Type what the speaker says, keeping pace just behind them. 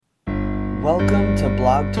Welcome to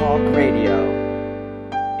Blog Talk Radio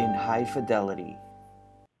in high fidelity.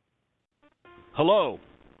 Hello,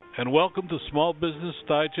 and welcome to Small Business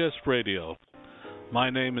Digest Radio. My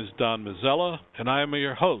name is Don Mazzella, and I am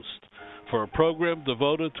your host for a program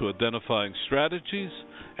devoted to identifying strategies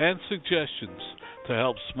and suggestions to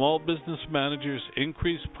help small business managers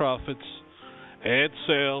increase profits, add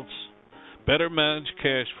sales, better manage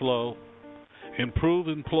cash flow, improve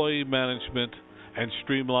employee management, and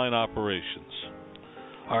streamline operations.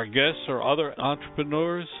 Our guests are other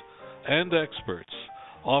entrepreneurs and experts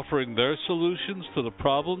offering their solutions to the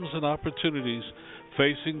problems and opportunities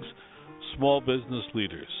facing small business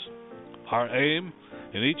leaders. Our aim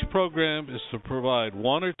in each program is to provide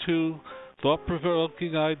one or two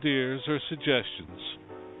thought-provoking ideas or suggestions.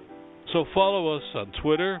 So follow us on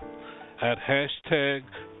Twitter at hashtag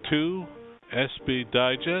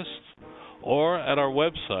 2SBDigest or at our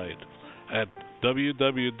website at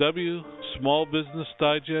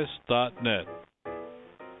www.smallbusinessdigest.net.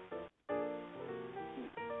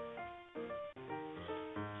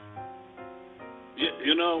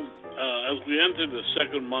 As we enter the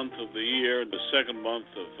second month of the year, the second month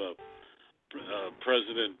of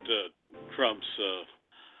President Trump's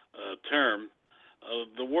term,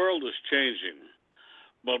 the world is changing.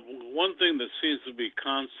 But one thing that seems to be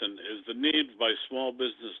constant is the need by small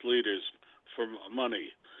business leaders for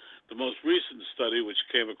money. The most recent study, which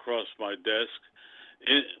came across my desk,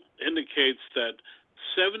 indicates that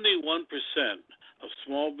 71% of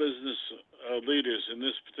small business leaders in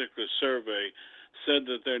this particular survey said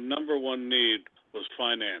that their number one need was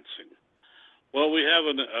financing. Well, we have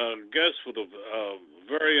a guest with a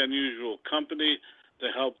very unusual company to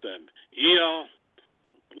help them. Eyal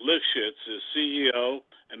Lifshitz is CEO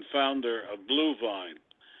and founder of BlueVine,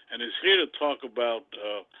 and is here to talk about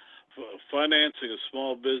financing a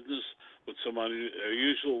small business with some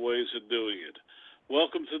unusual ways of doing it.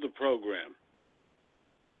 Welcome to the program.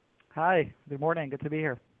 Hi, good morning. Good to be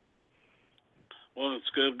here. Well, it's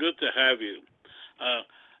good to have you.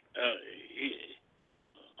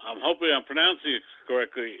 I'm hoping I'm pronouncing it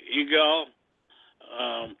correctly. Eyal.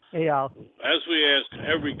 Eyal. As we ask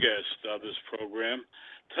every guest on this program,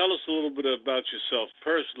 tell us a little bit about yourself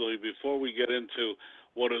personally before we get into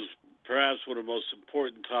what is perhaps one of the most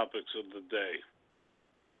important topics of the day.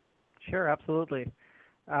 Sure, absolutely.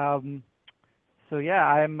 I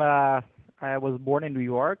was born in New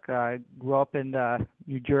York. I grew up in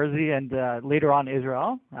New Jersey and later on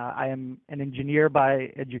Israel. I am an engineer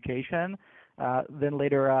by education. Then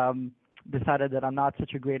later decided that I'm not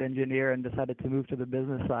such a great engineer and decided to move to the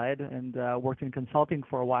business side and worked in consulting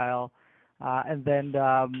for a while. And then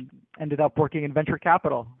ended up working in venture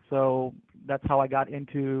capital. So that's how I got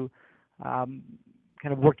into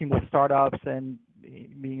kind of working with startups and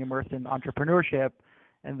being immersed in entrepreneurship.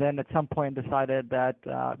 And then at some point decided that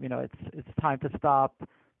it's time to stop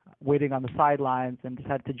waiting on the sidelines and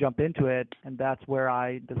decided to jump into it. And that's where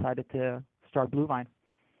I decided to start BlueVine.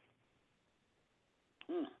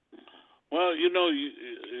 Well, you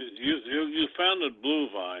founded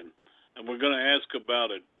BlueVine, and we're going to ask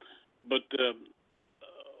about it. But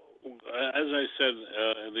as I said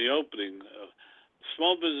in the opening,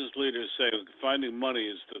 small business leaders say finding money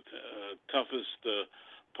is the toughest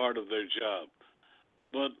part of their job.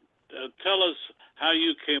 But tell us how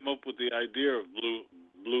you came up with the idea of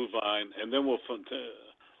BlueVine, and then we'll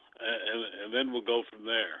go from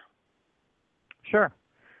there. Sure.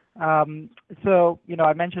 I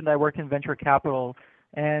mentioned I worked in venture capital,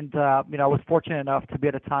 and I was fortunate enough to be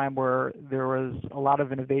at a time where there was a lot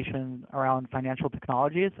of innovation around financial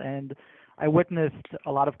technologies, and I witnessed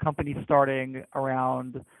a lot of companies starting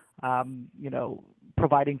around,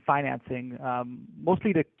 providing financing,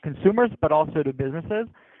 mostly to consumers, but also to businesses.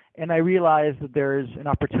 And I realized that there's an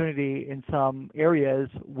opportunity in some areas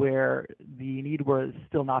where the need was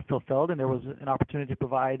still not fulfilled, and there was an opportunity to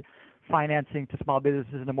provide financing to small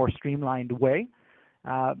businesses in a more streamlined way.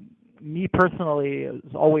 Me personally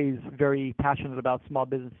was always very passionate about small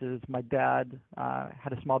businesses. My dad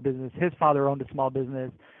had a small business. His father owned a small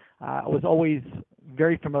business. I was always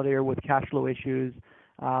very familiar with cash flow issues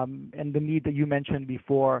and the need that you mentioned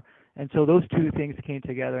before. And so those two things came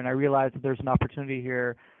together, and I realized that there's an opportunity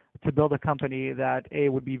here to build a company that, A,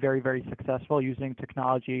 would be very, very successful using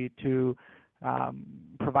technology to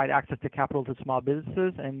provide access to capital to small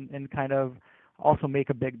businesses and kind of also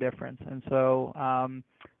make a big difference. And so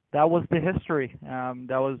that was the history.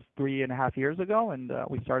 That was 3.5 years ago, and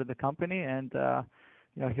we started the company, and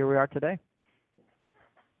here we are today.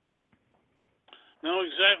 Now,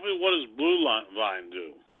 exactly what does BlueVine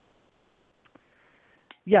do?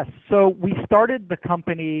 Yes. So we started the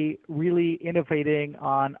company really innovating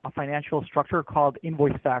on a financial structure called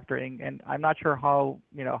invoice factoring, and I'm not sure how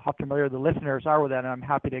familiar the listeners are with that, and I'm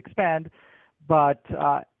happy to expand. But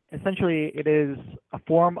essentially, it is a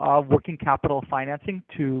form of working capital financing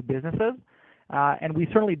to businesses, and we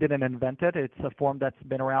certainly didn't invent it. It's a form that's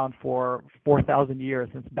been around for 4,000 years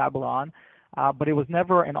since Babylon, but it was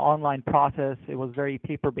never an online process. It was very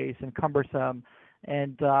paper-based and cumbersome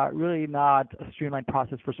and really not a streamlined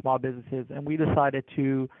process for small businesses. And we decided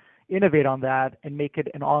to innovate on that and make it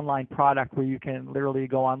an online product where you can literally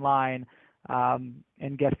go online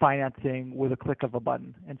and get financing with a click of a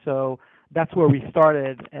button. And so that's where we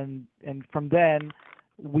started. And from then,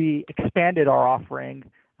 we expanded our offering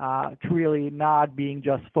to really not being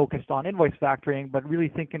just focused on invoice factoring, but really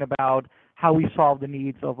thinking about how we solve the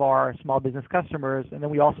needs of our small business customers. And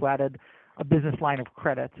then we also added a business line of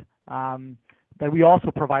credit that we also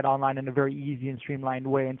provide online in a very easy and streamlined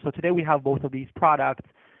way. And so today we have both of these products,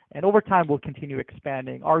 and over time we'll continue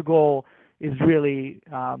expanding. Our goal is really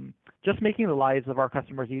just making the lives of our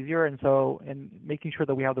customers easier, and making sure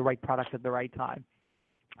that we have the right product at the right time.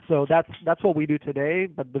 So that's what we do today,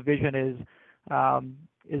 but the vision is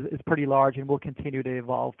pretty large, and will continue to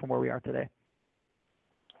evolve from where we are today.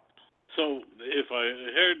 So, if I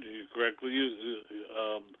heard you correctly,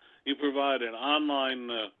 you provide an online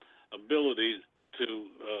ability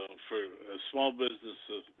for a small business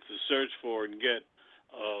to search for and get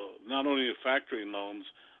not only factoring loans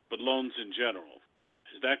but loans in general.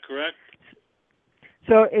 Is that correct?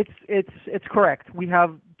 So it's correct. We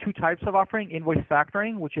have two types of offering: invoice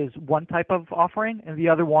factoring, which is one type of offering, and the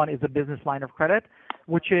other one is a business line of credit,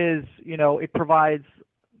 which is it provides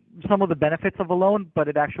some of the benefits of a loan, but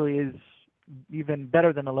it actually is even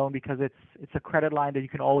better than a loan because it's a credit line that you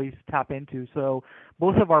can always tap into. So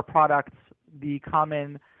both of our products, the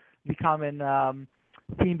common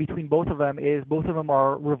theme between both of them is both of them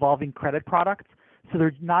are revolving credit products. So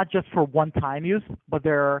they're not just for one-time use, but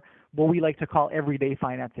they're what we like to call everyday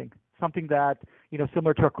financing, something that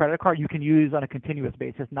similar to a credit card you can use on a continuous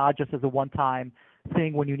basis, not just as a one-time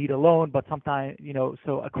thing when you need a loan, but sometimes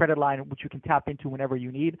so a credit line which you can tap into whenever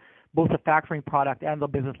you need. Both the factoring product and the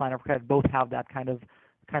business line of credit both have that kind of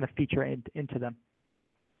feature into them.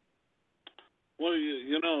 Well,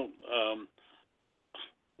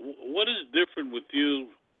 what is different with you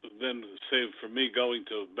than, say, for me going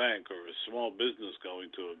to a bank or a small business going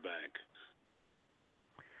to a bank?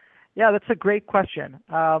 Yeah, that's a great question.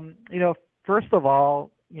 First of all,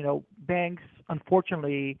 banks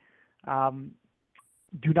unfortunately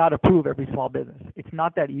do not approve every small business. It's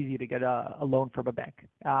not that easy to get a loan from a bank.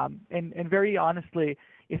 And very honestly,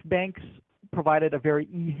 if banks provided a very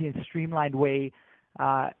easy and streamlined way,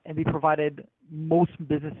 and they provided most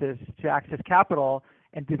businesses to access capital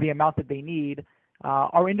and to the amount that they need,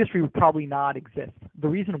 our industry would probably not exist. The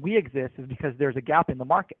reason we exist is because there's a gap in the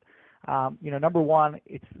market. Number one,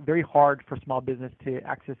 it's very hard for small business to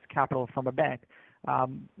access capital from a bank.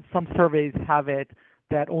 Some surveys have it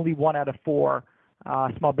that only 1 out of 4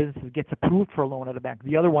 small businesses gets approved for a loan at a bank.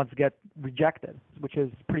 The other ones get rejected, which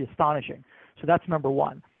is pretty astonishing. So that's number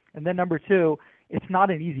one. And then number two, it's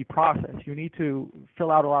not an easy process. You need to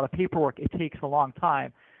fill out a lot of paperwork. It takes a long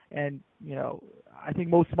time. And, I think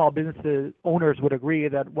most small business owners would agree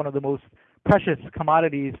that one of the most precious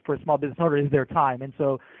commodities for a small business owner is their time. And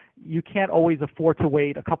so you can't always afford to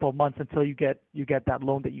wait a couple of months until you get that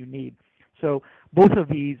loan that you need. So both of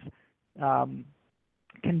these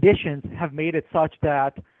conditions have made it such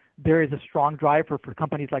that there is a strong driver for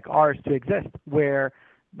companies like ours to exist, where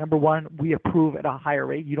number one, we approve at a higher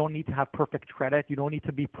rate. You don't need to have perfect credit. You don't need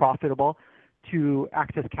to be profitable to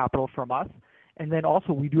access capital from us. And then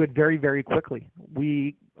also we do it very, very quickly.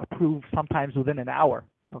 We approve sometimes within an hour.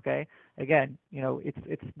 Okay. Again,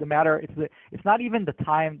 it's the matter. It's not even the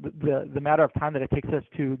time, the matter of time that it takes us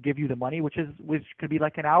to give you the money, which could be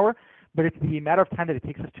like an hour, but it's the matter of time that it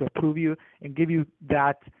takes us to approve you and give you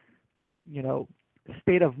that,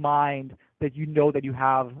 state of mind that that you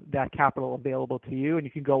have that capital available to you and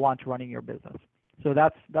you can go on to running your business. So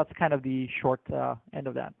that's kind of the short end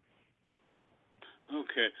of that.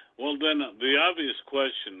 Okay. Well, then the obvious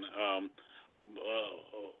question,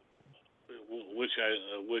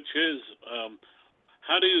 which is,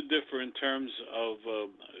 how do you differ in terms of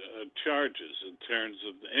charges, in terms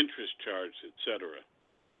of the interest charge, et cetera?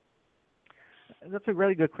 That's a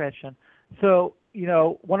really good question. So,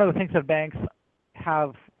 one of the things that banks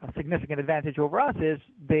have a significant advantage over us is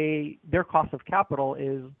their cost of capital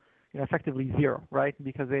is effectively zero, right?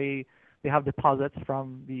 Because they have deposits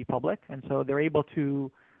from the public, and so they're able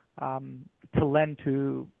to lend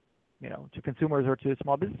to to consumers or to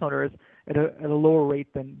small business owners at a lower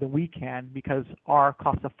rate than we can, because our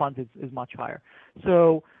cost of funds is much higher.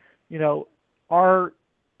 So, our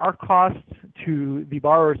cost to the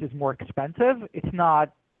borrowers is more expensive. It's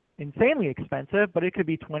not insanely expensive, but it could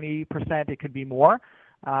be 20%, it could be more.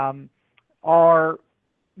 Our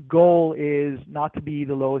goal is not to be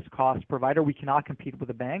the lowest cost provider. We cannot compete with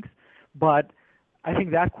the banks, but I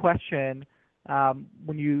think that question,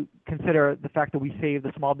 when you consider the fact that we save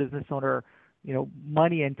the small business owner,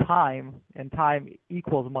 money and time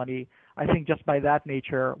equals money, I think just by that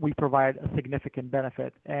nature we provide a significant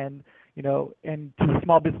benefit. And and to the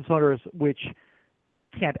small business owners which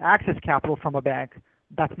can't access capital from a bank,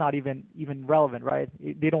 that's not even relevant, right?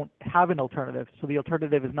 They don't have an alternative. So the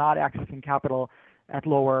alternative is not accessing capital at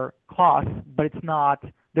lower costs, but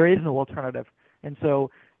there is no alternative. And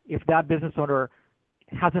so if that business owner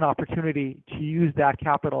has an opportunity to use that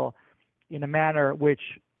capital in a manner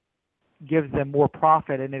which gives them more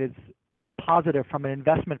profit and it is positive from an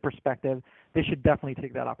investment perspective, they should definitely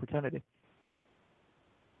take that opportunity.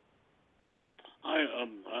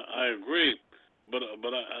 I agree, but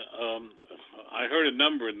I heard a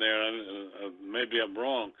number in there. Maybe I'm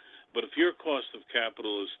wrong, but if your cost of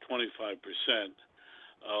capital is 25%,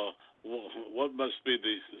 what must be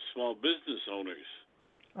the small business owners?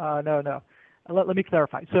 No. Let me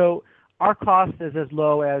clarify. So our cost is as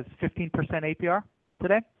low as 15% APR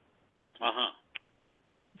today.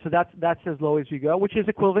 So that's as low as you go, which is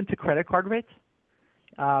equivalent to credit card rates.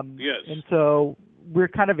 Yes. And so we're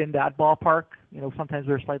kind of in that ballpark. Sometimes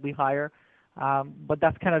we're slightly higher, but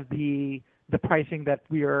that's kind of the pricing that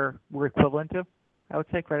we're equivalent to, I would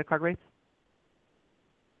say, credit card rates.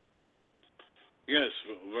 Yes,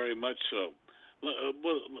 very much so.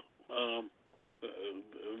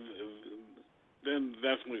 Then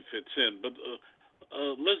definitely fits in. But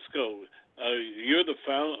let's go. You're the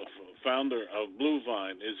founder of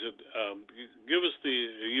BlueVine. Give us the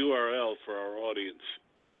URL for our audience.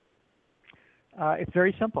 It's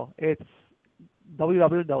very simple. It's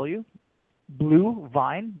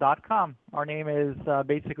www.bluevine.com. Our name is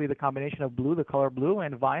basically the combination of blue, the color blue,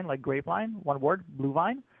 and vine, like grapevine, one word,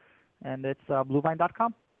 BlueVine, and it's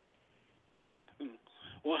bluevine.com.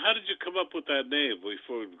 Well, how did you come up with that name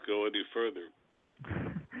before we go any further?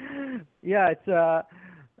 Yeah, it's an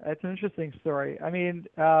interesting story. I mean,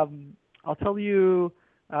 I'll tell you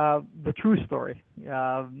the true story,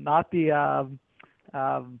 not the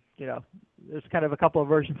there's kind of a couple of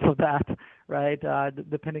versions of that, right?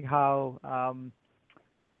 Depending how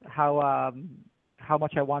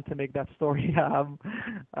much I want to make that story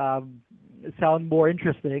sound more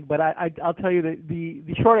interesting. But I'll tell you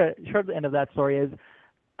the short end of that story is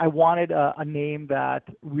I wanted a name that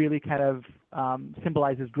really kind of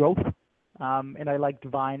symbolizes growth, and I liked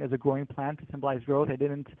vine as a growing plant to symbolize growth.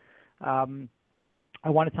 I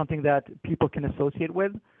wanted something that people can associate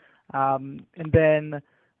with, and then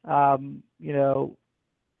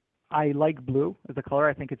I like blue as a color.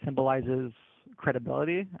 I think it symbolizes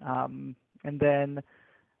credibility, and then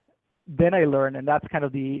I learned, and that's kind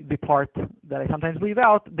of the part that I sometimes leave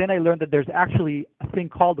out. Then I learned that there's actually a thing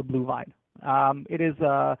called the BlueVine. It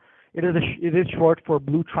is short for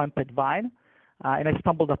Blue Trumpet Vine, and I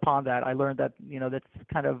stumbled upon that. I learned that that's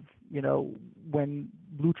kind of when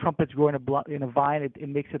blue trumpets grow in a vine, it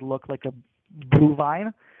makes it look like a blue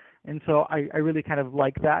vine, and so I really kind of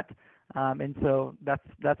like that, and so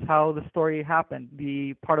that's how the story happened.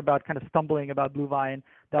 The part about kind of stumbling about BlueVine,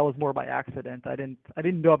 that was more by accident. I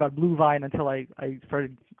didn't know about BlueVine until I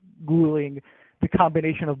started Googling the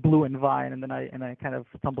combination of blue and vine, and then I kind of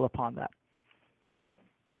stumbled upon that.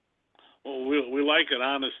 Well, we like an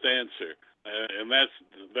honest answer, and that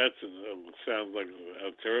sounds like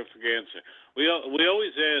a terrific answer. We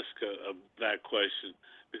always ask that question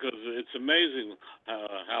because it's amazing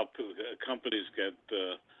how companies get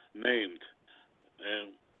named,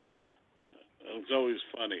 and it's always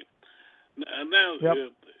funny. And now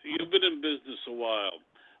you've been in business a while.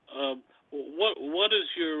 What is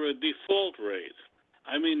your default rate?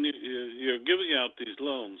 I mean, you're giving out these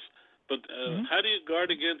loans, but how do you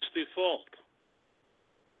guard against default?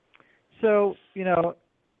 So,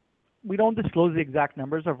 we don't disclose the exact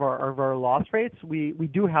numbers of our loss rates. We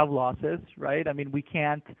do have losses, right? I mean, we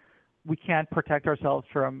can't protect ourselves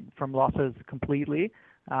from losses completely.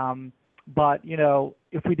 But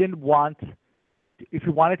if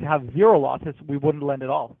we wanted to have zero losses, we wouldn't lend at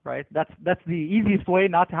all, right? That's the easiest way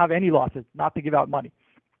not to have any losses, not to give out money.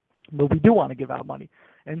 But we do want to give out money,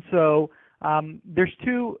 and so there's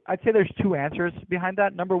two answers behind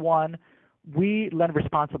that. Number one, we lend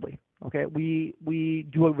responsibly. Okay, we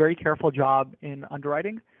do a very careful job in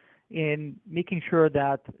underwriting, in making sure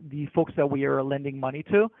that the folks that we are lending money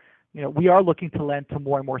to, we are looking to lend to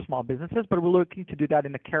more and more small businesses, but we're looking to do that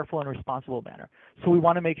in a careful and responsible manner. So we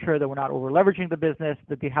want to make sure that we're not over leveraging the business,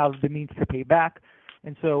 that they have the means to pay back.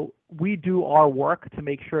 And so we do our work to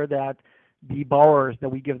make sure that the borrowers that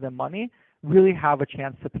we give them money really have a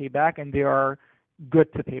chance to pay back, and they are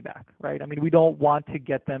good to pay back, right? I mean, we don't want to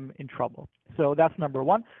get them in trouble. So that's number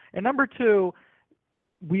one. And number two,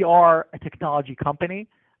 we are a technology company.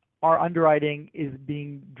 Our underwriting is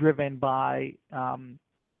being driven by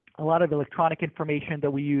a lot of electronic information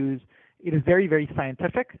that we use. It is very, very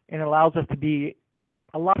scientific, and it allows us to be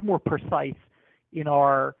a lot more precise in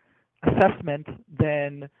our assessment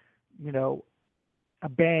than, a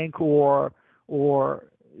bank or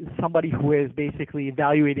somebody who is basically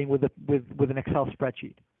evaluating with an Excel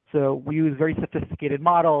spreadsheet. So we use very sophisticated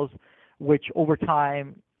models, which over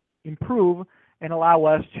time improve and allow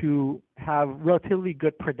us to have relatively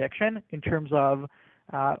good prediction in terms of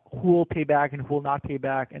who will pay back and who will not pay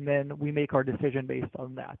back, and then we make our decision based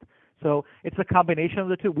on that. So it's a combination of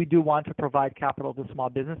the two. We do want to provide capital to small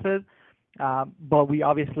businesses, but we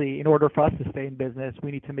obviously, in order for us to stay in business, we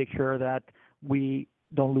need to make sure that we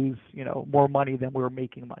don't lose, more money than we're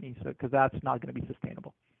making money, so because that's not going to be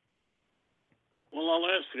sustainable. Well, I'll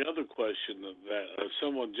ask the other question that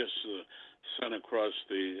someone just sent across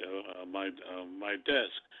my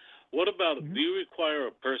desk. What about, do you require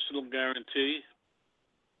a personal guarantee?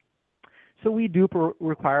 So we do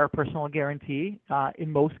require a personal guarantee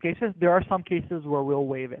in most cases. There are some cases where we'll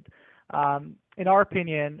waive it. In our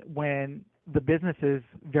opinion, when the business is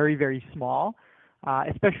very, very small,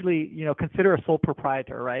 especially, consider a sole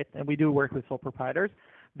proprietor, right? And we do work with sole proprietors.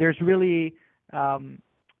 There's really, the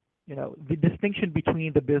distinction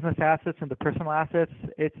between the business assets and the personal assets,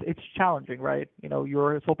 it's challenging, right?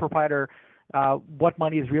 You're a sole proprietor. What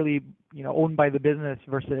money is really, owned by the business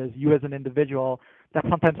versus you as an individual? That's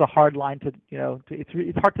sometimes a hard line to,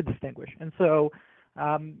 it's hard to distinguish. And so,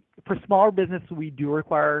 for smaller business, we do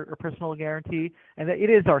require a personal guarantee, and it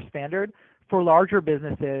is our standard. For larger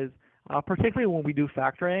businesses, particularly when we do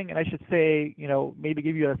factoring, and I should say, maybe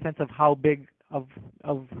give you a sense of how big of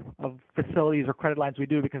facilities or credit lines we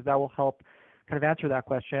do, because that will help kind of answer that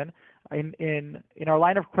question. In our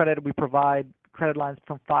line of credit, we provide credit lines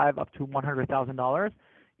from $5,000 up to $100,000.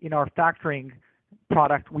 In our factoring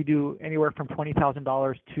product, we do anywhere from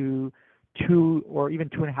 $20,000 to $2 or even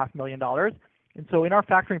 $2.5 million. And so in our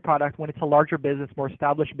factoring product, when it's a larger business, more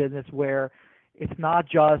established business, where it's not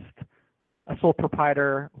just a sole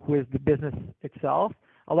proprietor who is the business itself,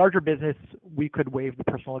 a larger business, we could waive the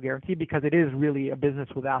personal guarantee because it is really a business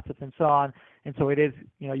with assets and so on. And so it is,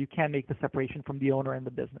 you can make the separation from the owner and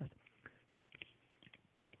the business.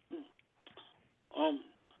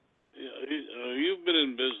 You've been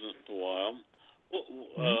in business for a while.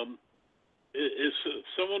 If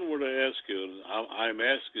someone were to ask you, and I'm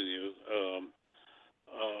asking you,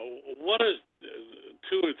 what are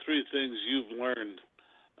 2 or 3 things you've learned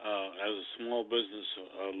as a small business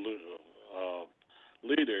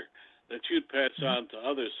leader that you'd pass on to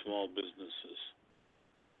other small businesses?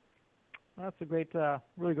 That's a great,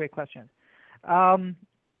 really great question.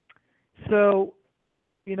 So,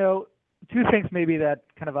 2 things maybe that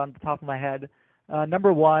kind of on the top of my head.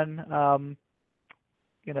 Number one,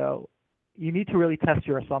 you need to really test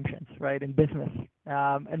your assumptions, right, in business.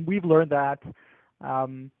 And we've learned that, as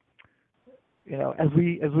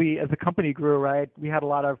a company grew, right, we had a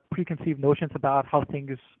lot of preconceived notions about how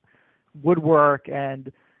things would work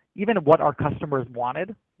and even what our customers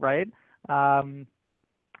wanted, right? And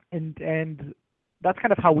that's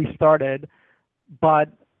kind of how we started. But,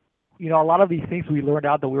 a lot of these things we learned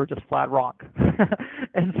out that we were just flat wrong.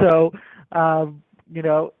 And so,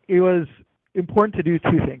 it was important to do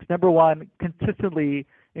 2 things. Number one, consistently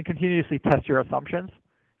and continuously test your assumptions,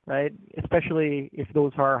 right? Especially if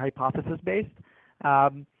those are hypothesis-based.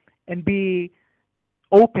 And be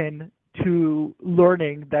open to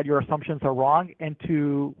learning that your assumptions are wrong and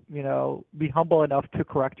to, be humble enough to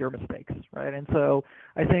correct your mistakes, right? And so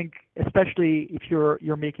I think especially if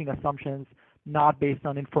you're making assumptions not based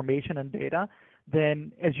on information and data,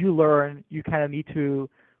 then as you learn, you kind of need to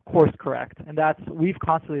course correct. And we've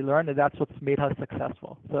constantly learned, and that's what's made us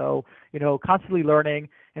successful. So, constantly learning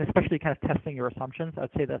and especially kind of testing your assumptions,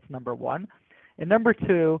 I'd say that's number one. And number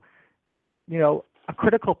 2, a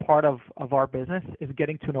critical part of our business is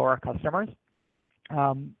getting to know our customers.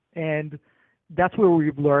 And that's where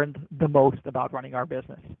we've learned the most about running our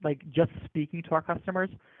business. Like just speaking to our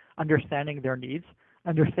customers, understanding their needs,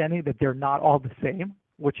 understanding that they're not all the same,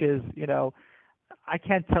 which is, I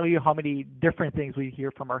can't tell you how many different things we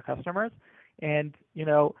hear from our customers. And,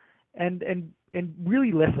 and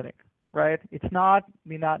really listening, right? It's not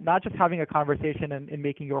not just having a conversation and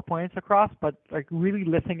making your points across, but like really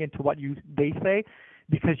listening into what they say,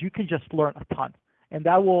 because you can just learn a ton, and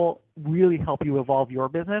that will really help you evolve your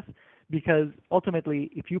business. Because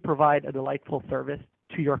ultimately, if you provide a delightful service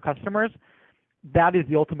to your customers, that is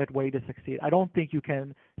the ultimate way to succeed. I don't think you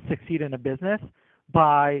can succeed in a business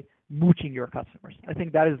by mooching your customers. I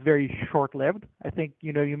think that is very short-lived. I think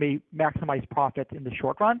you may maximize profit in the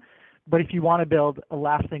short run, but if you want to build a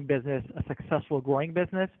lasting business, a successful growing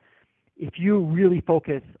business, if you really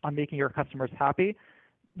focus on making your customers happy,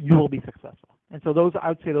 you will be successful. And so I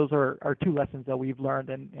would say those are two lessons that we've learned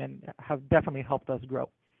and have definitely helped us grow.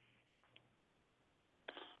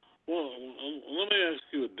 Well, let me ask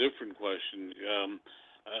you a different question,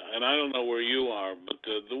 and I don't know where you are, but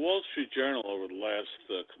the Wall Street Journal over the last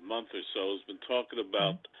month or so has been talking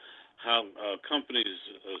about how companies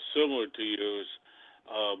similar to yours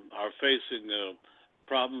are facing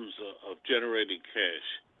problems of generating cash,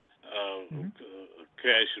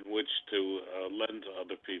 cash in which to lend to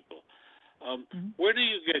other people. Where do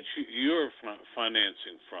you get your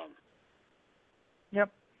financing from? Yep.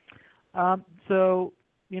 So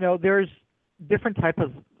there's different types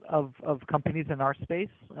of companies in our space.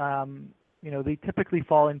 They typically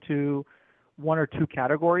fall into one or two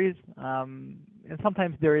categories, and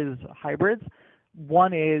sometimes there is hybrids.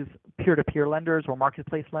 One is peer-to-peer lenders or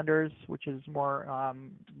marketplace lenders, which is more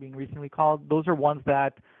being recently called. Those are ones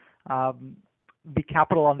that the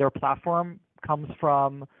capital on their platform comes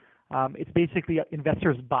from. It's basically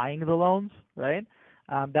investors buying the loans, right?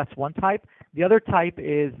 That's one type. The other type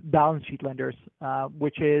is balance sheet lenders,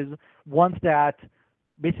 which is ones that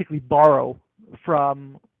basically borrow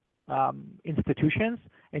from institutions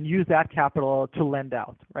and use that capital to lend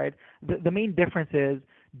out, right? The main difference is,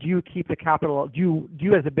 do you keep the capital? Do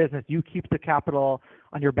you as a business, do you keep the capital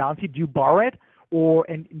on your balance sheet? Do you borrow it,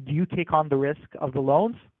 and do you take on the risk of the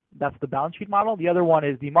loans? That's the balance sheet model. The other one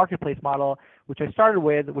is the marketplace model, which I started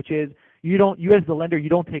with, which is you as the lender, you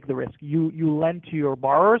don't take the risk. You lend to your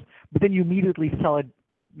borrowers, but then you immediately sell it,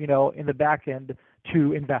 in the back end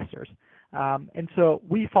to investors. And so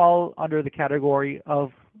we fall under the category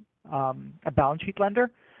of a balance sheet lender.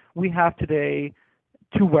 We have today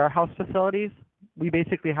 2 warehouse facilities. We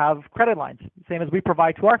basically have credit lines. Same as we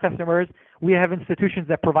provide to our customers, we have institutions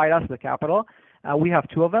that provide us the capital. We have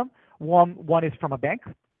 2 of them. One is from a bank,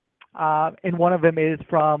 and one of them is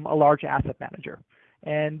from a large asset manager.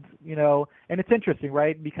 And and it's interesting,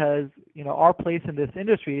 right? Because our place in this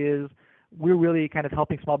industry is we're really kind of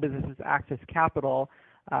helping small businesses access capital,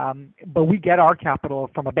 but we get our capital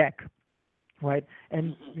from a bank, right?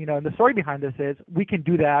 And and the story behind this is we can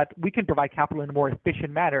do that. We can provide capital in a more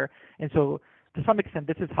efficient manner, and so to some extent,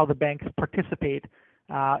 this is how the banks participate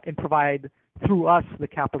and provide through us the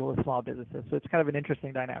capital of small businesses. So it's kind of an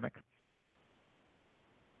interesting dynamic.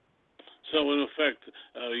 So in effect,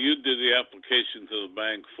 you did the application to the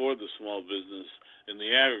bank for the small business in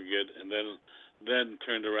the aggregate, and then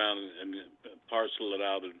turned around and parceled it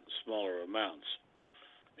out in smaller amounts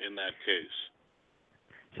in that case.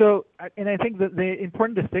 So, and I think that the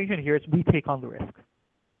important distinction here is we take on the risk.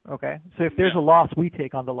 Okay, so if there's a loss, we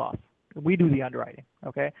take on the loss. We do the underwriting.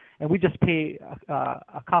 Okay, and we just pay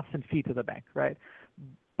a constant fee to the bank, right?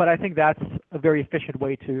 But I think that's a very efficient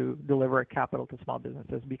way to deliver capital to small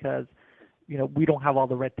businesses because we don't have all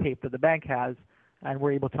the red tape that the bank has, and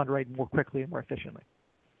we're able to underwrite more quickly and more efficiently.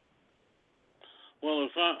 Well,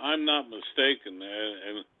 if I'm not mistaken,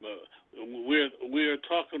 and we're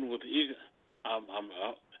talking with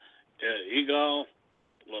Eyal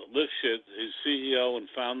Lifshitz, he's CEO and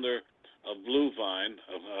founder of BlueVine,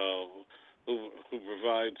 who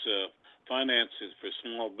provides financing for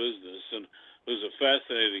small business, and who's a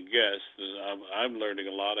fascinating guest. I'm learning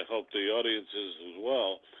a lot. I hope the audience is as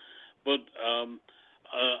well. But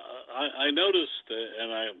I noticed,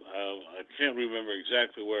 and I can't remember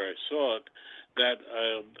exactly where I saw it, that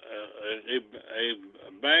a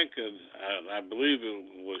bank, and I believe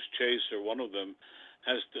it was Chase or one of them,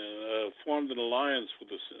 has formed an alliance with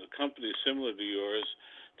a company similar to yours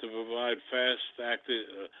to provide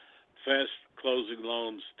fast closing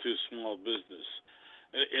loans to small business.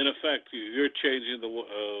 In effect, you're changing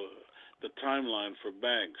the timeline for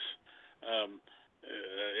banks.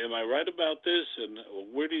 Am I right about this?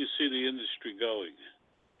 And where do you see the industry going?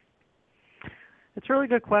 It's a really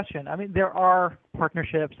good question. I mean, there are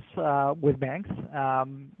partnerships with banks,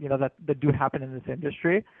 that do happen in this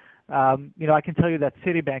industry. I can tell you that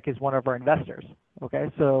Citibank is one of our investors.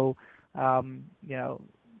 Okay, so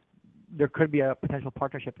there could be a potential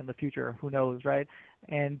partnership in the future. Who knows, right?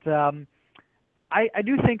 And I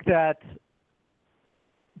do think that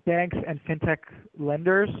banks and fintech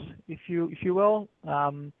lenders, if you will,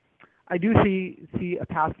 I do see a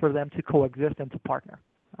path for them to coexist and to partner.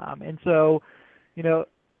 And so,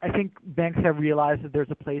 I think banks have realized that there's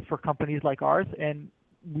a place for companies like ours, and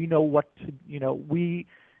we know we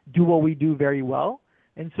do what we do very well,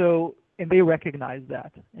 and they recognize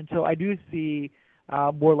that. And so I do see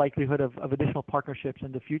more likelihood of additional partnerships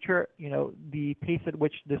in the future. The pace at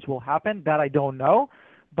which this will happen, that I don't know.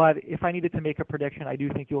 But if I needed to make a prediction, I do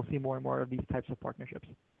think you'll see more and more of these types of partnerships.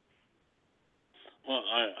 Well,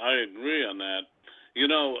 I agree on that.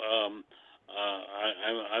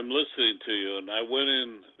 I'm listening to you, and I went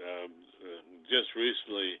in just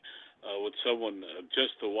recently with someone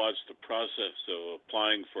just to watch the process of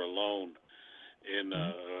applying for a loan in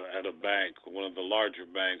at a bank, one of the larger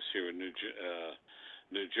banks here in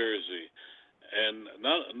New Jersey. And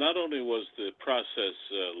not only was the process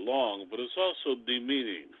long, but it's also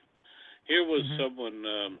demeaning. Here was someone.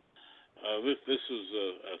 This was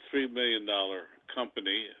a $3 million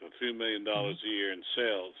company, $3 million a year in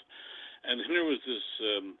sales, and here was this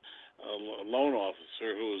loan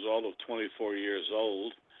officer who was all of 24 years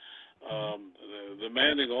old,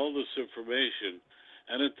 demanding all this information.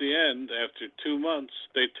 And at the end, after 2 months,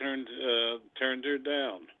 they turned her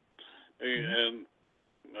down. And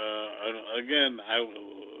again, I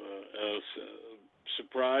was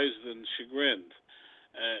surprised and chagrined,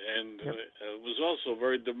 and it was also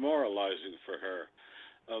very demoralizing for her.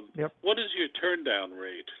 What is your turn down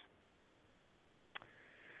rate?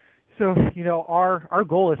 So, our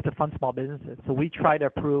goal is to fund small businesses. So we try to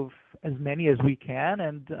approve as many as we can,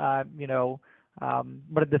 and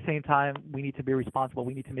but at the same time, we need to be responsible.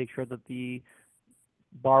 We need to make sure that the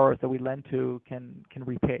borrowers that we lend to can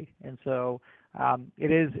repay. And so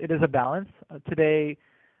it is a balance. Today,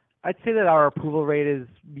 I'd say that our approval rate is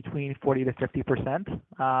between 40 to 50%.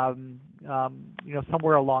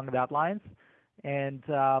 Somewhere along that lines. And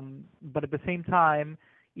but at the same time,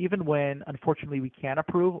 even when unfortunately we can't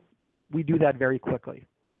approve, we do that very quickly.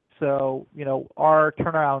 So our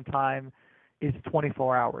turnaround time is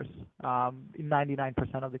 24 hours. In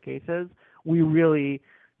 99% of the cases, we really,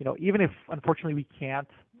 even if unfortunately we can't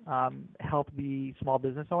help the small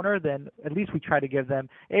business owner, then at least we try to give them,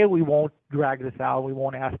 we won't drag this out, we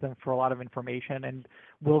won't ask them for a lot of information, and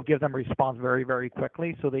we'll give them a response very, very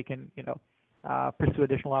quickly so they can, pursue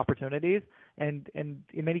additional opportunities. And in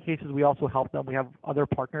many cases, we also help them. We have other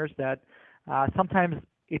partners that sometimes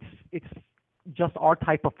it's just our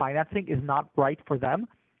type of financing is not right for them,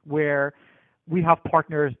 where we have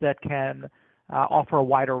partners that can offer a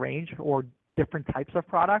wider range or different types of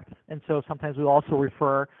products. And so sometimes we'll also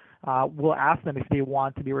refer, we'll ask them if they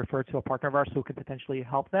want to be referred to a partner of ours who could potentially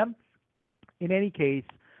help them. In any case,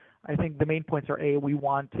 I think the main points are, we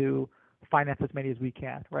want to finance as many as we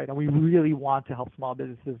can, right? And we really want to help small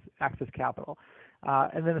businesses access capital.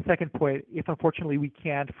 And then the second point, if unfortunately we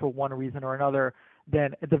can't for one reason or another,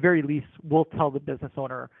 then at the very least, we'll tell the business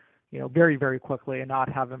owner, very, very quickly and not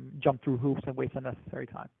have him jump through hoops and waste unnecessary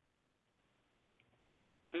time.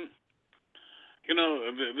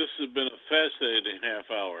 This has been a fascinating half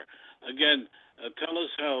hour. Again, tell us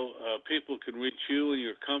how people can reach you and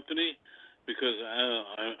your company, because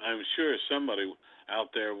I'm sure somebody out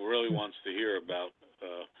there really wants to hear about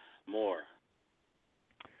more.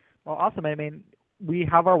 Well, awesome. I mean, we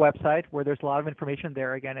have our website where there's a lot of information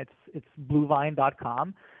there. Again, it's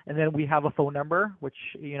BlueVine.com, and then we have a phone number which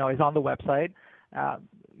is on the website.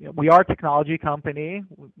 We are a technology company.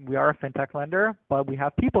 We are a fintech lender, but we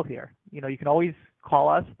have people here. You can always call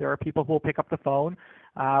us. There are people who will pick up the phone.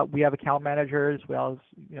 We have account managers. We have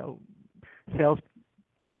sales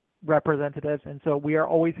representatives, and so we are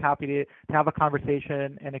always happy to have a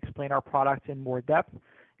conversation and explain our products in more depth.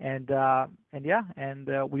 And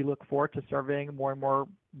we look forward to serving more and more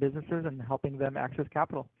businesses and helping them access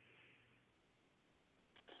capital.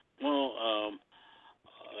 Well,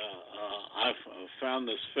 I've found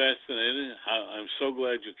this fascinating. I'm so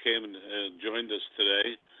glad you came and joined us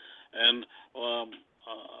today, and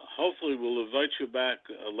hopefully we'll invite you back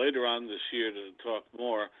later on this year to talk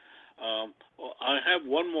more. I have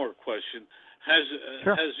one more question.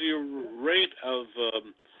 Has your rate of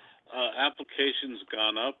applications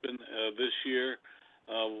gone up in this year?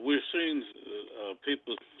 We're seeing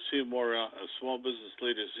people seem more, small business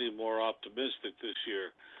leaders seem more optimistic this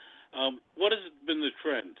year. What has been the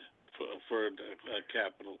trend for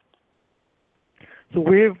capital? So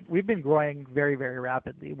we've been growing very, very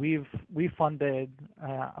rapidly. We've funded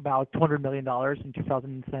about $200 million in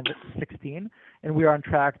 2016, and we are on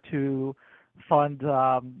track to fund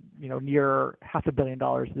near $500 million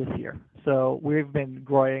this year. So we've been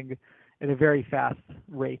growing at a very fast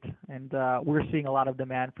rate, and we're seeing a lot of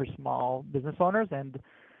demand for small business owners. And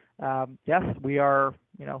yes, we are.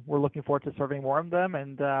 We're looking forward to serving more of them.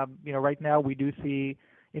 And right now we do see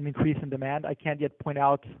an increase in demand. I can't yet point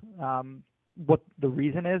out what the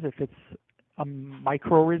reason is. If it's a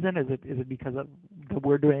micro reason, is it because of that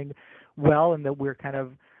we're doing well and that we're kind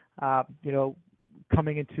of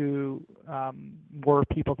coming into more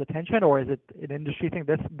people's attention, or is it an industry thing?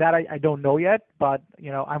 That I don't know yet, but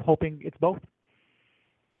I'm hoping it's both.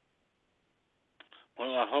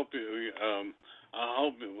 Well, I hope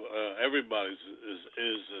everybody's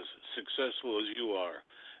is as successful as you are.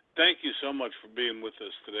 Thank you so much for being with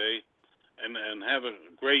us today, and have a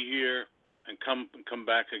great year, and come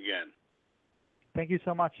back again. Thank you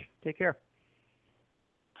so much. Take care.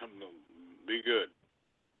 Be good.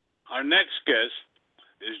 Our next guest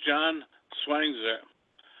is John Swanciger.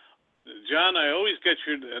 John, I always get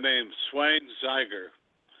your name, Swanciger.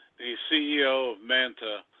 He's CEO of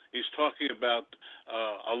Manta. He's talking about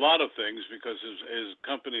a lot of things because his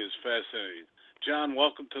company is fascinating. John,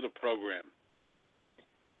 welcome to the program.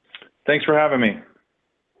 Thanks for having me.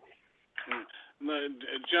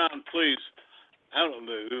 John, please,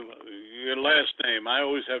 your last name. I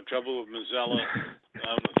always have trouble with Mazzella.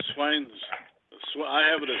 I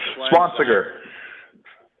have it as Swanciger.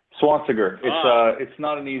 Swanciger. It's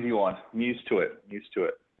not an easy one. I'm used to it.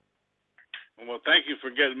 Well, thank you for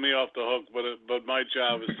getting me off the hook, but my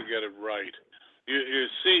job is to get it right. You're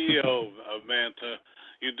CEO of Manta.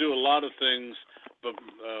 You do a lot of things, but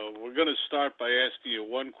we're going to start by asking you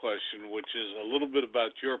one question, which is a little bit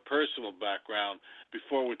about your personal background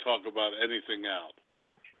before we talk about anything else.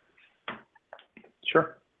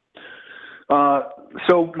 Sure.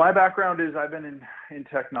 So my background is I've been in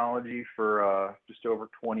technology for just over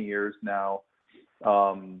 20 years now.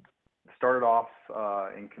 Started off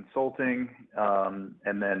in consulting,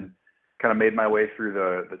 and then kind of made my way through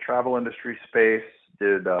the travel industry space.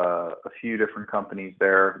 Did a few different companies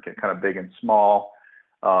there, kind of big and small.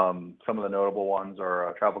 Some of the notable ones are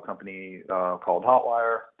a travel company called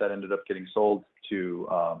Hotwire that ended up getting sold to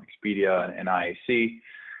Expedia and IAC.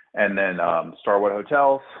 And then Starwood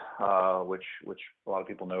Hotels, which a lot of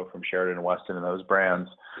people know from Sheraton and Westin and those brands,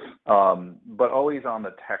 but always on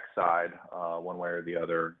the tech side, one way or the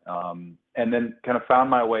other. And then kind of found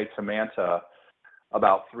my way to Manta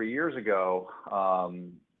about 3 years ago.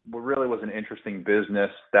 What really was an interesting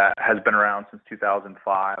business that has been around since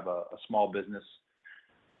 2005, a small business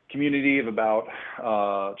community of about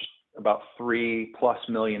 3+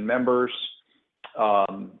 million members.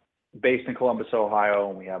 Based in Columbus, Ohio,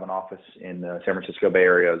 and we have an office in the San Francisco Bay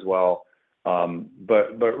Area as well.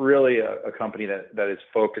 But really a company that is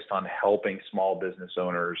focused on helping small business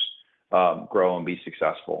owners grow and be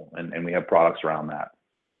successful, and we have products around that.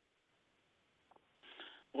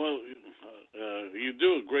 Well, you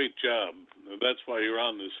do a great job. That's why you're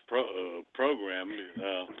on this program.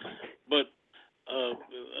 But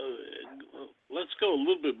let's go a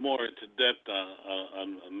little bit more into depth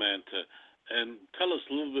on Manta. And tell us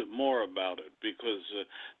a little bit more about it, because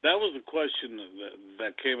that was a question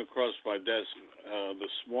that came across my desk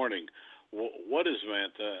this morning. What is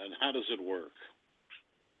Manta, and how does it work?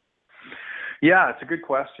 Yeah, it's a good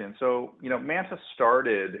question. So, Manta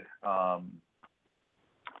started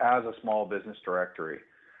as a small business directory.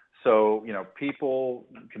 So,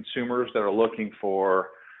 consumers that are looking for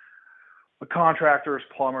contractors,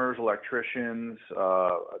 plumbers, electricians,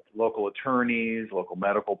 local attorneys, local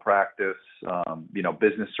medical practice,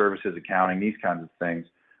 business services, accounting, these kinds of things,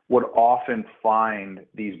 would often find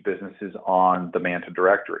these businesses on the Manta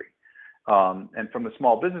directory. And from the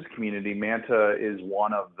small business community, Manta is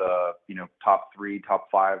one of the top 3, top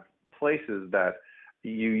 5 places that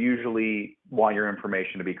you usually want your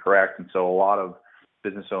information to be correct. And so a lot of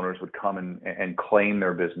business owners would come and claim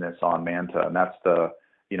their business on Manta, and that's the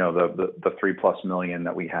 3+ million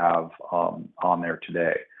that we have on there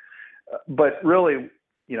today. But really,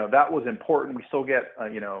 that was important. We still get,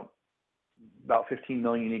 about 15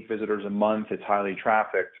 million unique visitors a month. It's highly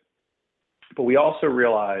trafficked. But we also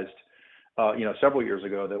realized, several years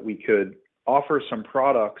ago that we could offer some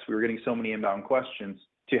products. We were getting so many inbound questions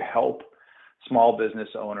to help small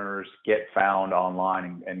business owners get found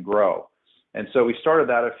online and grow. And so we started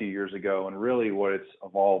that a few years ago. And really what it's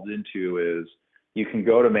evolved into is, you can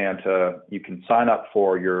go to Manta, you can sign up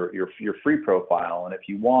for your free profile, and if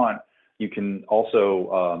you want, you can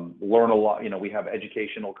also learn a lot. We have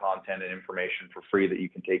educational content and information for free that you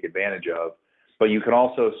can take advantage of, but you can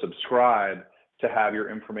also subscribe to have your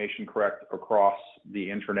information correct across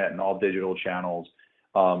the internet and all digital channels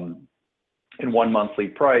in one monthly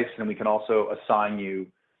price, and we can also assign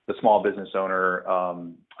you the small business owner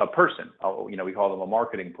a person. We call them a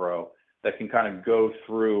marketing pro that can kind of go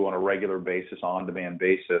through on a regular basis, on-demand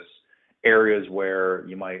basis, areas where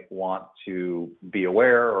you might want to be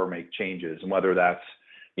aware or make changes, and whether that's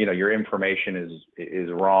your information is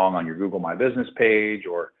wrong on your Google My Business page,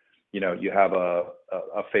 or you have a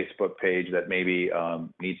Facebook page that maybe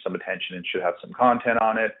needs some attention and should have some content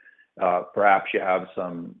on it. Perhaps you have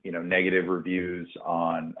some negative reviews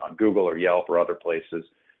on Google or Yelp or other places.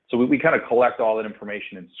 So we kind of collect all that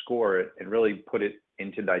information and score it and really put it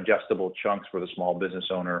into digestible chunks for the small business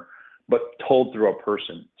owner, but told through a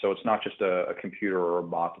person. So it's not just a computer or a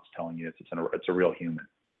bot that's telling you, it's a real human.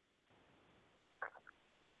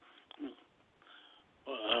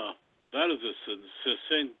 That is a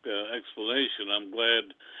succinct explanation. I'm glad,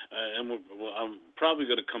 and I'm probably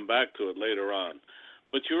going to come back to it later on.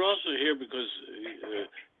 But you're also here because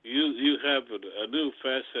you have a new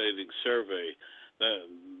fascinating survey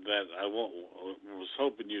that I was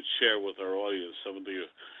hoping you'd share with our audience some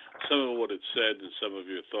of what it said and some of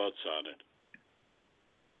your thoughts on it.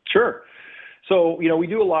 Sure. So we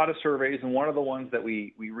do a lot of surveys, and one of the ones that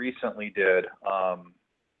we recently did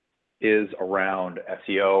is around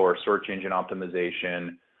SEO or search engine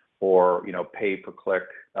optimization, or pay per click.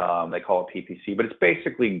 They call it PPC, but it's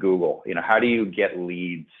basically Google. How do you get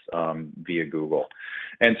leads via Google?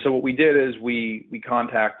 And so what we did is we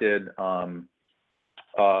contacted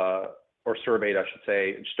or surveyed, I should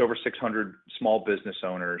say, just over 600 small business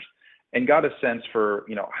owners, and got a sense for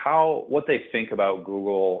what they think about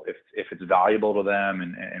Google, if it's valuable to them,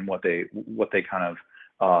 and what they kind of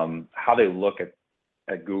how they look at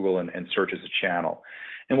Google and search as a channel.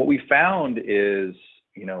 And what we found is,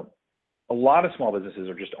 a lot of small businesses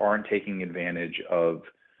aren't taking advantage of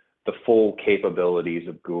the full capabilities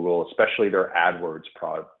of Google, especially their AdWords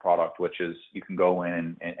product, which is you can go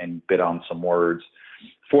in and bid on some words.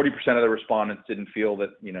 40% of the respondents didn't feel that,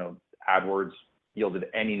 AdWords yielded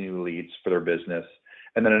any new leads for their business.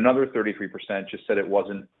 And then another 33% just said it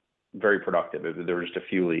wasn't very productive. There were just a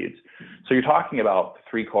few leads. So you're talking about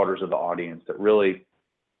 3/4 of the audience that really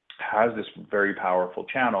has this very powerful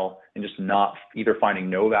channel and just not either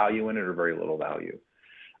finding no value in it or very little value.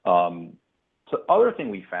 So other thing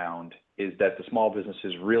we found is that the small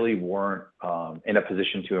businesses really weren't in a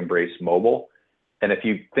position to embrace mobile. And if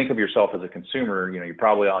you think of yourself as a consumer, you're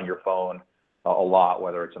probably on your phone a lot,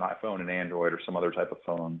 whether it's an iPhone, an Android, or some other type of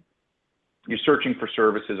phone. You're searching for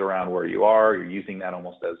services around where you are. You're using that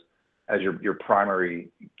almost as your primary,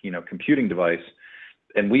 computing device.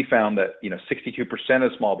 And we found that 62%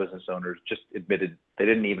 of small business owners just admitted they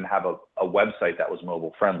didn't even have a website that was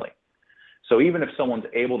mobile friendly. So even if someone's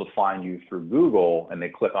able to find you through Google and they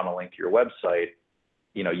click on a link to your website,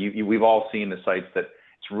 we've all seen the sites that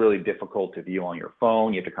it's really difficult to view on your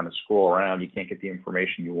phone. You have to kind of scroll around. You can't get the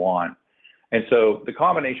information you want. And so the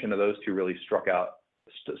combination of those two really stuck out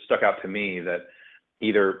to me, that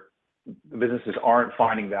either businesses aren't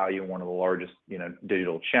finding value in one of the largest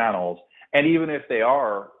digital channels, and even if they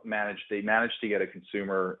manage to get a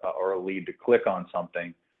consumer or a lead to click on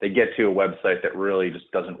something, they get to a website that really just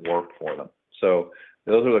doesn't work for them. So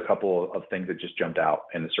those are a couple of things that just jumped out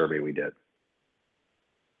in the survey we did.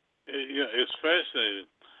 Yeah, it's fascinating.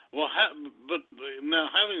 Well, but now,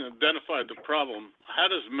 having identified the problem, how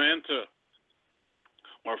does Manta,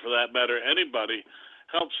 or for that matter, anybody,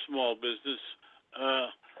 help small business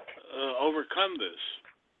overcome this?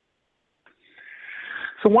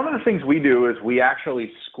 So one of the things we do is we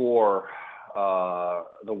actually score the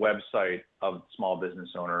website of the small business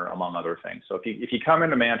owner, among other things. So if you come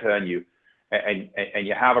into Manta and you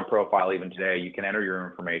have a profile even today, you can enter your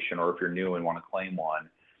information, or if you're new and want to claim one,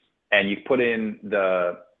 and you put in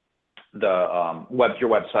your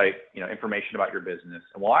website, information about your business,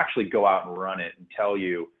 and we'll actually go out and run it and tell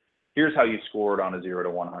you, here's how you scored on a 0 to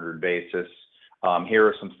 100 basis. Here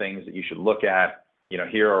are some things that you should look at.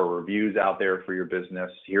 Here are reviews out there for your business.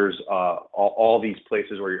 Here's all these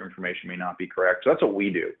places where your information may not be correct. So that's what we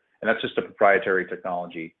do. And that's just a proprietary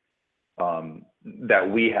technology that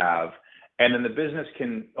we have. And then the business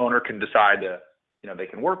owner can decide to, they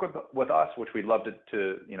can work with us, which we'd love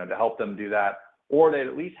to help them do that. Or they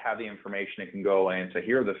at least have the information and can go in and say,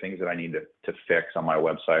 here are the things that I need to fix on my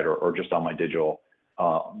website or just on my digital,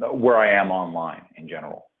 where I am online in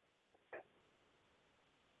general.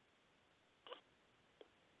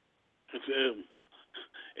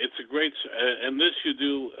 It's a great, and this you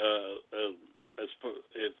do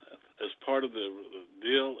as part of the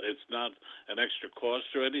deal. It's not an extra cost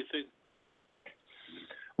or anything.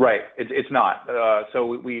 Right, it's not. So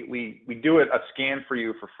we do a scan for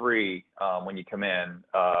you for free when you come in,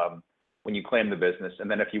 when you claim the business, and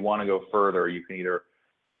then if you want to go further, you can either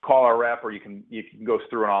call our rep, or you can go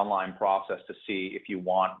through an online process to see if you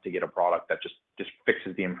want to get a product that just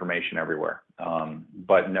fixes the information everywhere.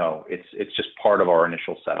 But no, it's just part of our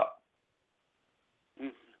initial setup.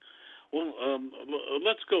 Well,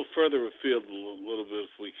 let's go further afield a little bit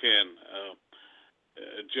if we can.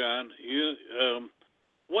 John,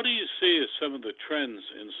 what do you see as some of the trends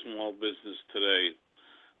in small business today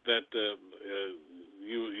that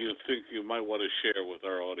you think you might want to share with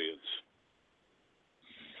our audience?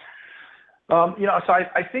 So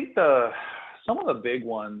I think some of the big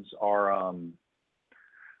ones are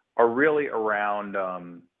really around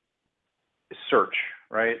search,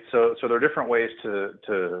 right? So there are different ways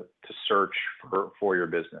to search for your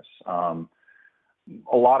business.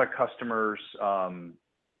 A lot of customers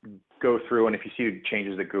go through, and if you see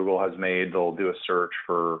changes that Google has made, they'll do a search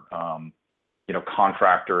for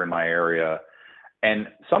contractor in my area. And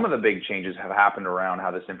some of the big changes have happened around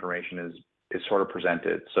how this information is sort of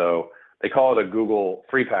presented. So they call it a Google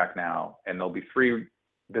free pack now, and there'll be free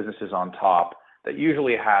businesses on top that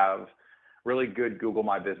usually have really good Google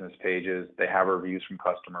My Business pages. They have reviews from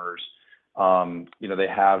customers. They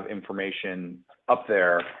have information up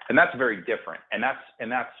there, and that's very different. And that's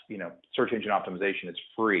search engine optimization is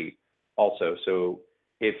free also. So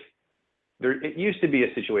it used to be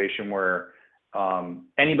a situation where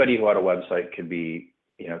anybody who had a website could be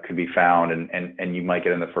found, and you might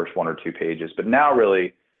get in the first one or two pages. But now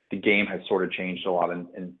really the game has sort of changed a lot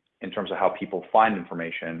in terms of how people find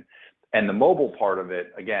information. And the mobile part of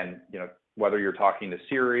it, again, whether you're talking to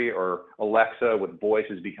Siri or Alexa, with voice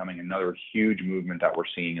is becoming another huge movement that we're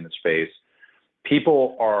seeing in the space.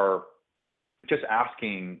 People are just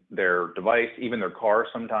asking their device, even their car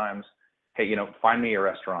sometimes, hey, find me a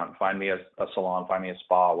restaurant, find me a salon, find me a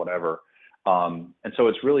spa, whatever. And so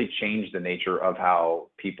it's really changed the nature of how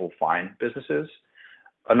people find businesses.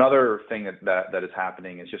 Another thing that is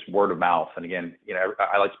happening is just word of mouth. And again,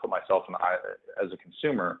 I like to put myself as a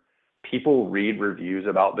consumer. People read reviews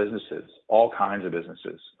about businesses, all kinds of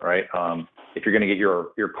businesses, right? If you're going to get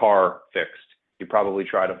your car fixed, you probably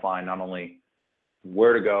try to find not only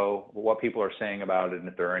where to go, but what people are saying about it, and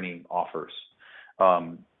if there are any offers.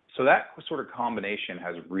 So that sort of combination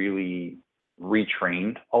has really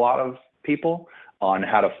retrained a lot of people on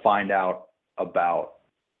how to find out about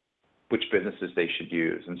which businesses they should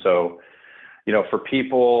use. And so,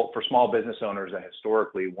 for small business owners that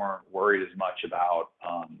historically weren't worried as much about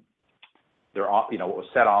what was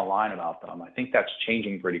said online about them, I think that's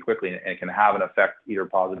changing pretty quickly, and it can have an effect either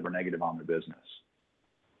positive or negative on their business.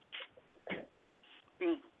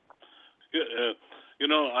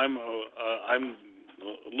 I'm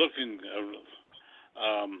looking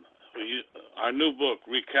our new book,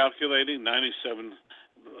 Recalculating 97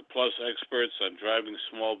 Plus Experts on Driving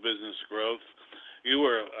Small Business Growth. You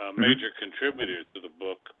were a major contributor to the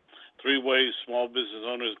book. 3 ways small business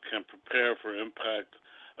owners can prepare for impact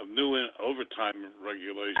of new overtime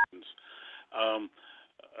regulations.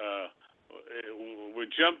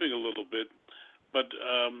 We're jumping a little bit, but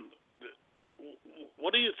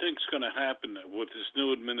what do you think is going to happen with this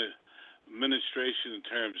new administration in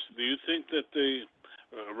terms? Do you think that the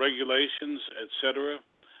regulations, et cetera,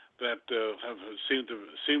 that have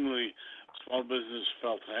seemingly small business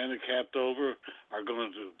felt handicapped over are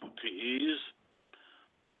going to ease?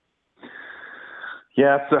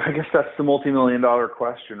 Yeah, so I guess that's the multi-million-dollar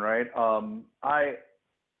question, right? I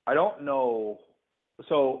don't know.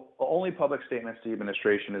 So the only public statements the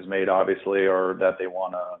administration has made, obviously, are that they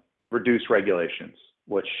want to reduce regulations,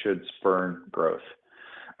 which should spur growth.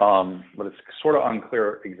 But it's sort of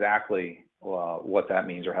unclear exactly what that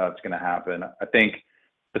means or how it's going to happen. I think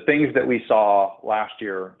the things that we saw last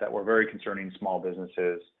year that were very concerning to small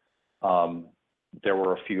businesses, there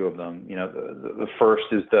were a few of them. The first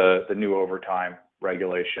is the new overtime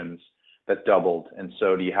regulations that doubled. And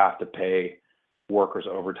so do you have to pay workers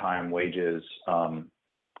overtime wages, over,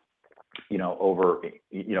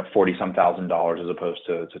 $40-some thousand as opposed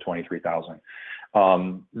to $23,000.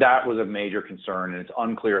 That was a major concern, and it's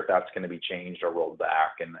unclear if that's going to be changed or rolled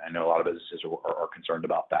back. And I know a lot of businesses are concerned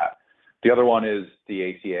about that. The other one is the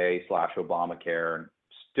ACA/Obamacare, and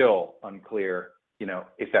still unclear,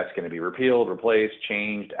 if that's going to be repealed, replaced,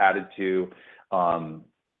 changed, added to.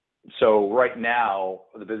 So right now,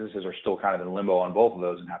 the businesses are still kind of in limbo on both of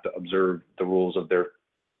those and have to observe the rules of their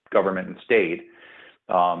government and state,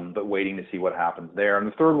 but waiting to see what happens there. And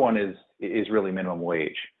the third one is really minimum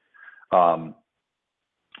wage,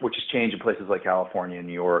 which has changed in places like California and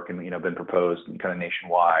New York, and been proposed kind of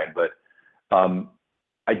nationwide. But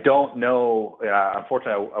I don't know.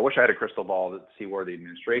 Unfortunately, I wish I had a crystal ball to see where the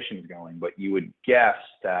administration is going. But you would guess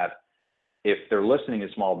that if they're listening to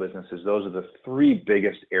small businesses, those are the three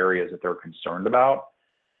biggest areas that they're concerned about,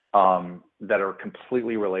 that are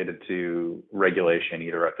completely related to regulation,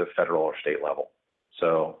 either at the federal or state level.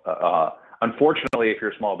 So unfortunately, if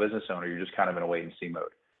you're a small business owner, you're just kind of in a wait and see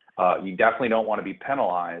mode. You definitely don't want to be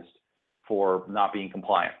penalized for not being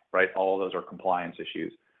compliant, right? All of those are compliance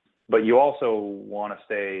issues. But you also want to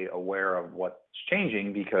stay aware of what's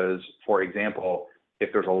changing because, for example,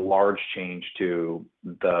 if there's a large change to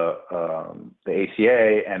the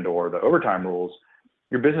ACA and or the overtime rules,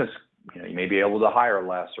 your business, you may be able to hire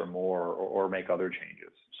less or more or make other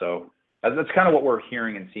changes. So that's kind of what we're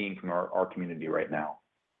hearing and seeing from our community right now.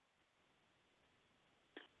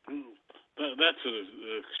 That's an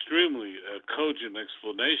extremely cogent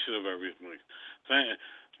explanation of everything.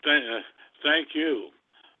 Thank you.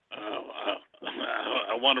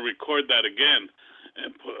 I want to record that again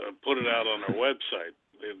and put it out on our website.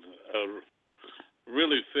 It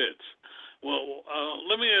really fits. Well,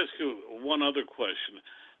 let me ask you one other question.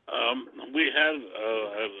 We had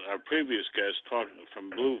our previous guest talking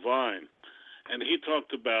from BlueVine, and he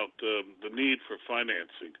talked about the need for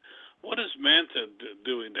financing. What is Manta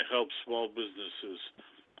doing to help small businesses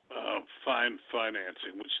find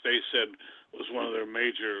financing, which they said was one of their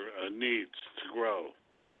major needs to grow?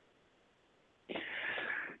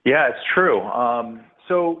 Yeah, it's true.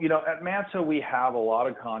 So, at Manta, we have a lot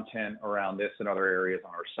of content around this and other areas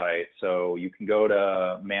on our site. So you can go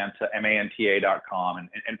to manta.com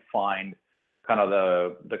and find kind of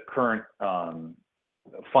the current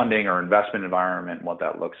funding or investment environment and what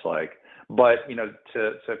that looks like. But,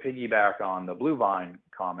 to piggyback on the BlueVine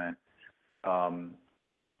comment,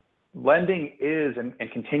 lending is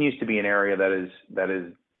and continues to be an area that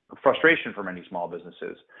is frustration for many small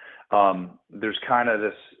businesses. There's kind of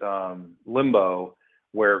this limbo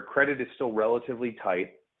where credit is still relatively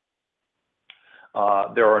tight.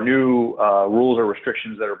 There are new rules or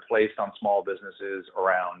restrictions that are placed on small businesses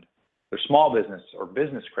around their small business or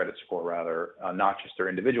business credit score, rather, not just their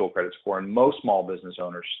individual credit score. And most small business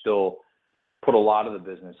owners still put a lot of the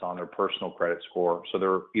business on their personal credit score. So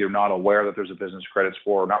they're either not aware that there's a business credit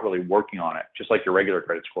score or not really working on it. Just like your regular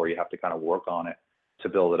credit score, you have to kind of work on it to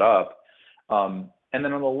build it up. And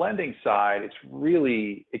then on the lending side,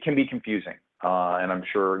 it can be confusing. And I'm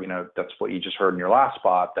sure, that's what you just heard in your last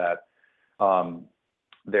spot, that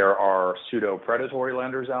there are pseudo predatory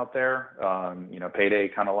lenders out there, payday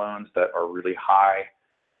kind of loans that are really high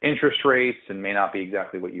interest rates and may not be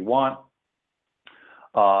exactly what you want.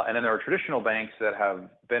 And then there are traditional banks that have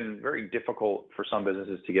been very difficult for some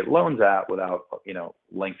businesses to get loans at without,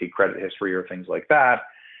 lengthy credit history or things like that.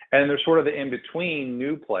 And there's sort of the in-between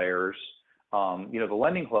new players, the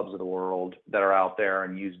lending clubs of the world that are out there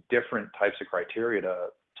and use different types of criteria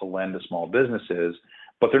to lend to small businesses,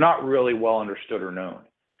 but they're not really well understood or known.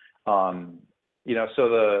 So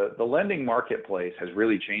the lending marketplace has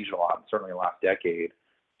really changed a lot, certainly in the last decade,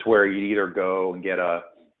 to where you'd either go and get an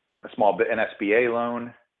SBA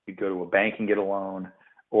loan, you'd go to a bank and get a loan,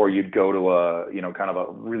 or you'd go to kind of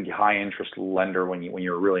a really high interest lender when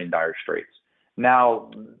you're really in dire straits.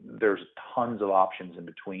 Now there's tons of options in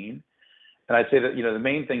between. And I'd say that, the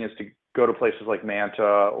main thing is to go to places like Manta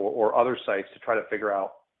or other sites to try to figure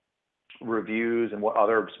out reviews and what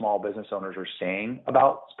other small business owners are saying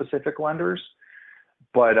about specific lenders.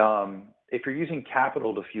 But if you're using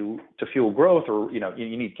capital to fuel growth, or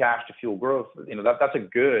you need cash to fuel growth, that's a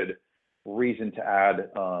good reason to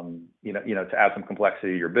add to add some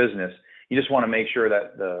complexity to your business. You just want to make sure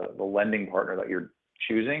that the lending partner that you're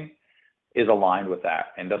choosing is aligned with that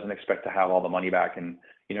and doesn't expect to have all the money back in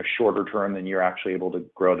shorter term than you're actually able to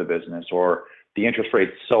grow the business, or the interest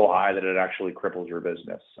rate's so high that it actually cripples your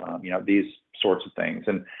business. These sorts of things.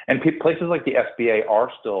 And places like the SBA are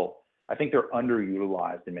still, I think they're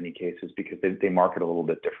underutilized in many cases because they market a little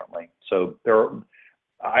bit differently. So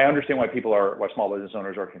I understand why small business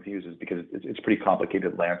owners are confused, is because it's a pretty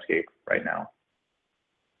complicated landscape right now.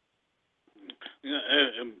 Yeah,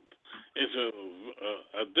 and it's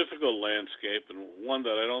a difficult landscape, and one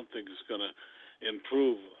that I don't think is going to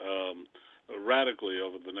improve radically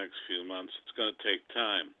over the next few months. It's going to take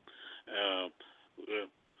time.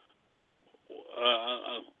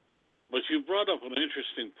 But you brought up an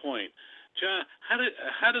interesting point. John,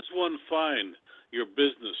 how does one find your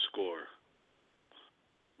business score?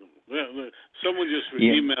 Someone just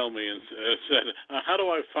emailed me and said, how do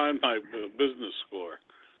I find my business score?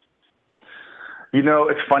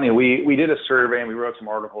 It's funny. We did a survey and we wrote some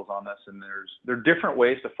articles on this, and there are different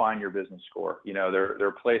ways to find your business score. There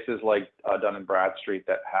are places like Dun & Bradstreet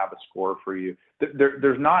that have a score for you.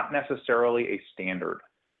 There's not necessarily a standard.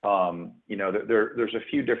 There's a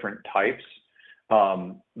few different types,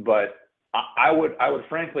 but I would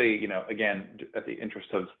frankly, again, at the interest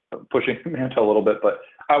of pushing Manta a little bit, but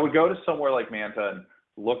I would go to somewhere like Manta and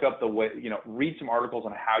look up the way, read some articles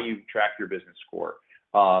on how you track your business score,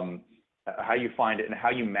 how you find it, and how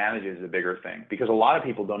you manage it is a bigger thing, because a lot of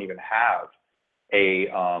people don't even have a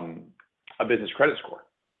business credit score.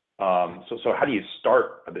 So how do you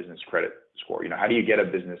start a business credit score? How do you get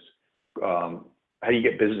how do you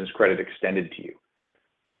get business credit extended to you?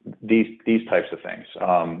 These types of things.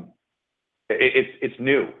 It's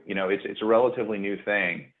new, it's a relatively new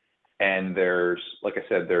thing. And there's, like I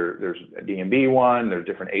said, there's a DMB one, there's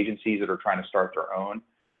different agencies that are trying to start their own,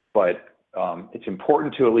 but it's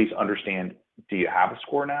important to at least understand, do you have a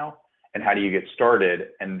score now? And how do you get started?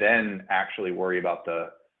 And then actually worry about the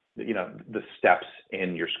steps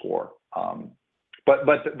in your score. But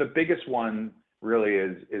the biggest one really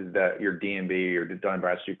is that your DMB, or Dun &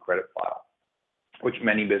 Bradstreet credit file, which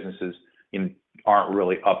many businesses aren't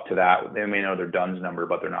really up to that. They may know their DUNS number,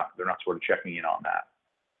 but they're not sort of checking in on that.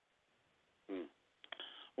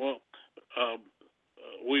 Well,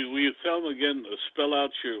 will you tell them again, spell out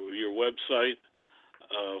your website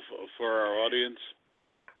for our audience?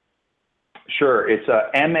 Sure, it's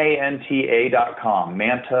manta.com,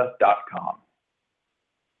 manta.com.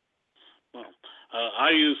 Well, I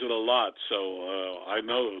use it a lot, so I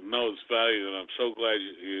know its value, and I'm so glad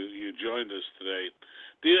you joined us today.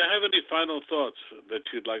 Do you have any final thoughts that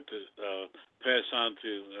you'd like to pass on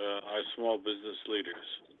to our small business leaders?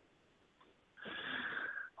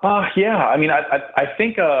 Yeah, I mean, I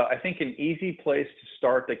think an easy place to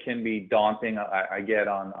start that can be daunting, I get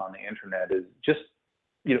on the internet, is just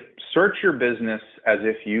search your business as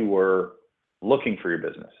if you were looking for your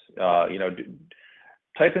business.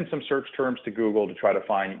 Type in some search terms to Google to try to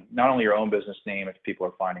find not only your own business name, if people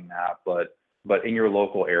are finding that, but in your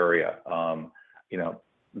local area.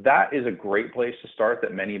 That is a great place to start,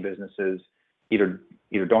 that many businesses either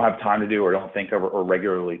don't have time to do or don't think of or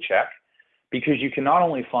regularly check, because you can not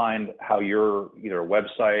only find how your either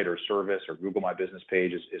website or service or Google My Business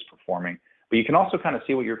page is performing, but you can also kind of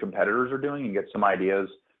see what your competitors are doing and get some ideas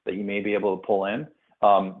that you may be able to pull in.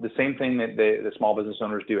 The same thing that the small business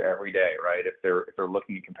owners do every day, right? If they're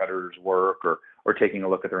looking at competitors' work or taking a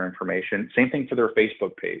look at their information. Same thing for their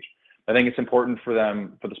Facebook page. I think it's important for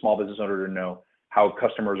the small business owner to know how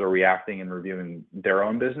customers are reacting and reviewing their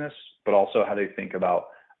own business, but also how they think about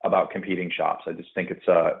competing shops. I just think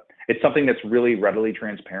it's something that's really readily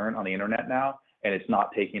transparent on the internet now, and it's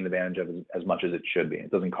not taking advantage of as much as it should be.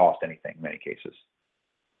 It doesn't cost anything in many cases.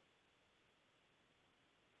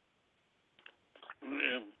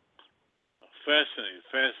 Yeah.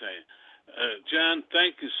 Fascinating. John,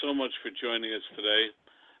 thank you so much for joining us today.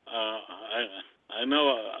 I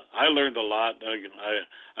know I learned a lot.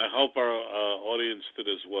 I hope our audience did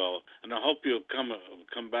as well, and I hope you'll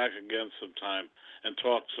come back again sometime and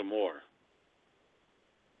talk some more.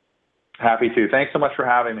 Happy to. Thanks so much for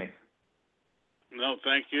having me. No,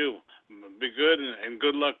 thank you. Be good, and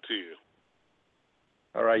good luck to you.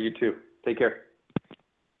 All right, you too. Take care.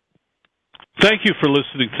 Thank you for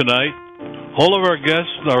listening tonight. All of our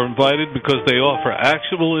guests are invited because they offer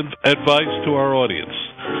actionable advice to our audience.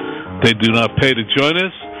 They do not pay to join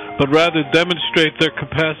us, but rather demonstrate their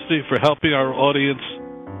capacity for helping our audience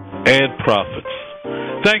add profits.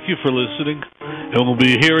 Thank you for listening, and we'll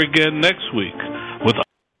be here again next week.